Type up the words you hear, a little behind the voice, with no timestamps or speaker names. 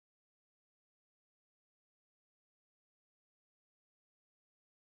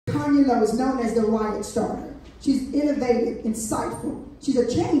Taunya Lowe is known as the RIOTSTARTER. She's innovative, insightful. She's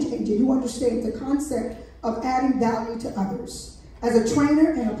a change agent who understands the concept of adding value to others. As a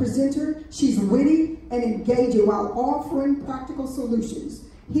trainer and a presenter, she's witty and engaging while offering practical solutions,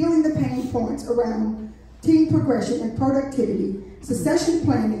 healing the pain points around team progression and productivity, succession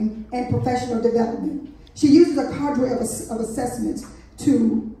planning, and professional development. She uses a cadre of assessments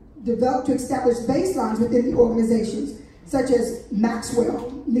to establish baselines within the organizations, such as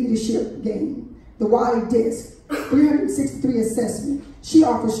Maxwell Leadership Game, the Wiley Disc, 363 assessment. She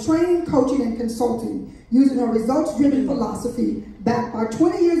offers training, coaching, and consulting using her results-driven philosophy backed by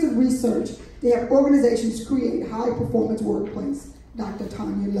 20 years of research to help organizations create high-performance workplace. Dr.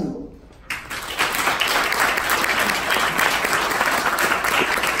 Taunya Lowe.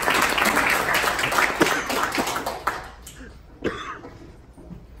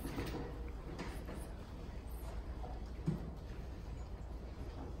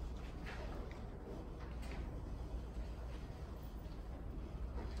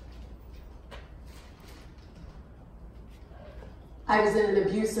 I was in an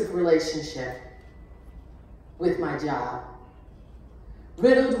abusive relationship with my job,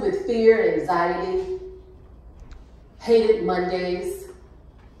 riddled with fear and anxiety, hated Mondays,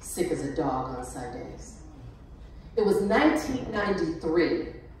 sick as a dog on Sundays. It was 1993,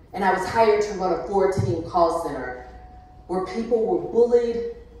 and I was hired to run a 4-team call center where people were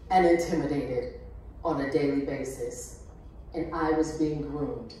bullied and intimidated on a daily basis, and I was being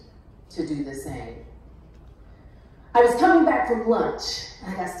groomed to do the same. I was coming back from lunch,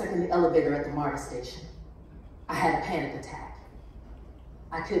 and I got stuck in the elevator at the MARTA station. I had a panic attack.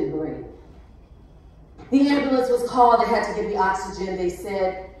 I couldn't breathe. The ambulance was called. They had to give me oxygen. They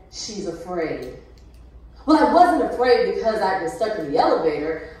said, she's afraid. Well, I wasn't afraid because I'd been stuck in the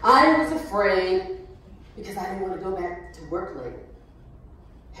elevator. I was afraid because I didn't want to go back to work late.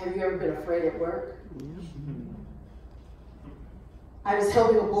 Have you ever been afraid at work? I was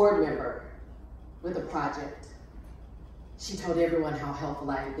helping a board member with a project. She told everyone how helpful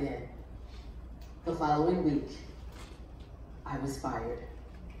I had been. The following week, I was fired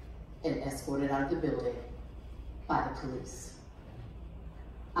and escorted out of the building by the police.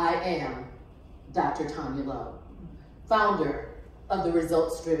 I am Dr. Taunya Lowe, founder of the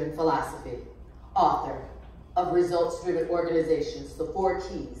Results-Driven Philosophy, author of Results-Driven Organizations, the 4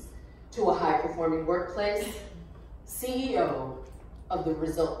 Keys to a High-Performing Workplace, CEO of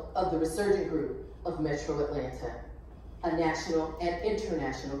the Resurgent Group of Metro Atlanta, a national and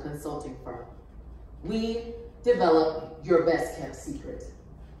international consulting firm. We develop your best kept secret,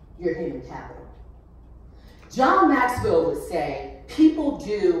 your human capital. John Maxwell would say, people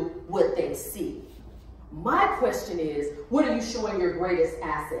do what they see. My question is, what are you showing your greatest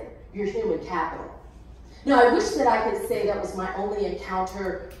asset, your human capital? Now, I wish that I could say that was my only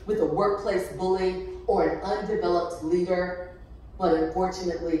encounter with a workplace bully or an undeveloped leader, but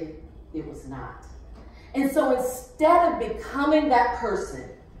unfortunately, it was not. And so instead of becoming that person,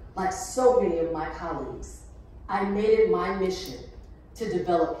 like so many of my colleagues, I made it my mission to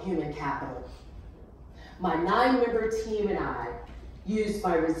develop human capital. My 9-member team and I used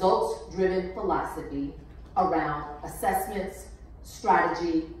my results-driven philosophy around assessments,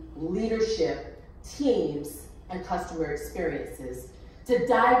 strategy, leadership, teams, and customer experiences to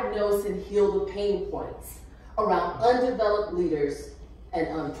diagnose and heal the pain points around undeveloped leaders and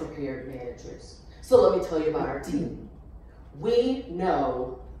unprepared managers. So let me tell you about our team. We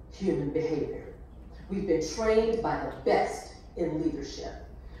know human behavior. We've been trained by the best in leadership.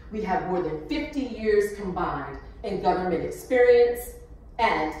 We have more than 50 years combined in government experience,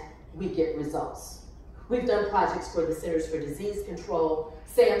 and we get results. We've done projects for the Centers for Disease Control,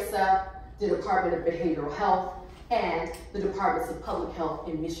 SAMHSA, the Department of Behavioral Health, and the Departments of Public Health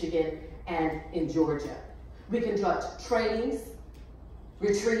in Michigan and in Georgia. We conduct trainings,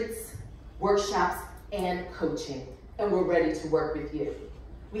 retreats, workshops, and coaching, and we're ready to work with you.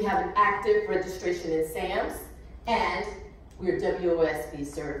 We have an active registration in SAMS, and we're WOSB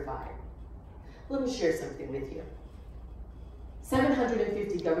certified. Let me share something with you.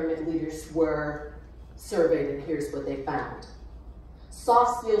 750 government leaders were surveyed, and here's what they found.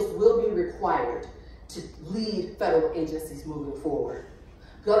 Soft skills will be required to lead federal agencies moving forward.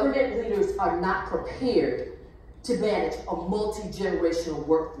 Government leaders are not prepared to manage a multi-generational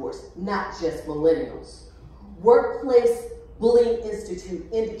workforce, not just millennials. Workplace Bullying Institute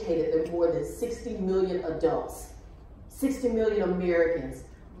indicated that more than 60 million adults, 60 million Americans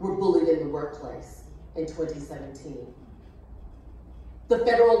were bullied in the workplace in 2017. The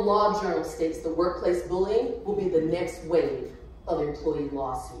federal law journal states the workplace bullying will be the next wave of employee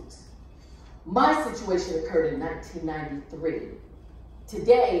lawsuits. My situation occurred in 1993.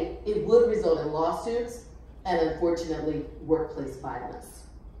 Today, it would result in lawsuits and, unfortunately, workplace violence.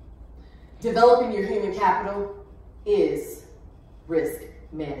 Developing your human capital is risk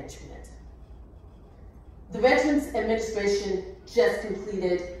management. The Veterans Administration just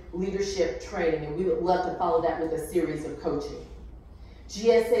completed leadership training, and we would love to follow that with a series of coaching.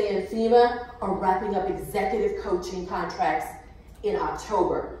 GCA and FEMA are wrapping up executive coaching contracts in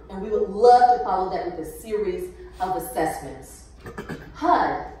October, and we would love to follow that with a series of assessments.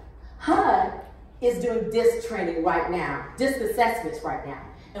 HUD is doing DISC training right now, DISC assessments right now,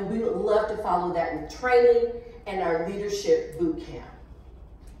 and we would love to follow that with training and our leadership boot camp.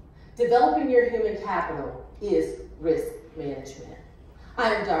 Developing your human capital is risk management.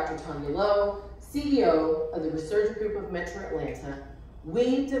 I am Dr. Taunya Lowe, CEO of the Resurgent Group of Metro Atlanta.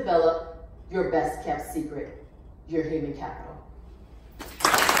 We develop your best kept secret, your human capital.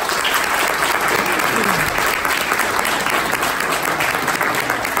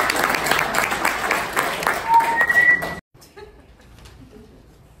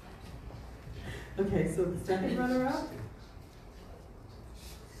 Okay, so the second runner-up.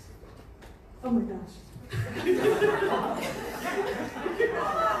 Oh my gosh.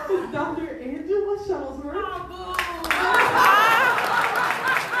 Dr. Angela Shuttlesworth.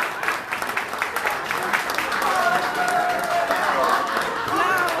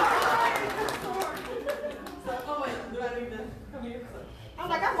 Oh wait, do I need to come here? I'm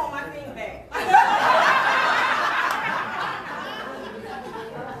like, I want my thing back.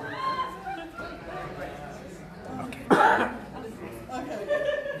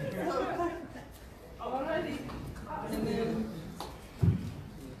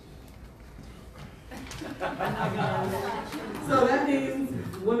 So that means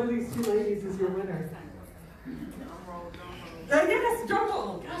one of these two ladies is your winner. Yes, drum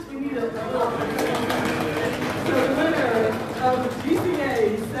roll. Gosh, we need a drum roll. So the winner of the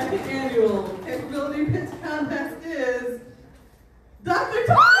GCA second annual capability pitch contest is Dr.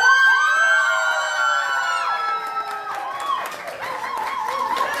 Taunya.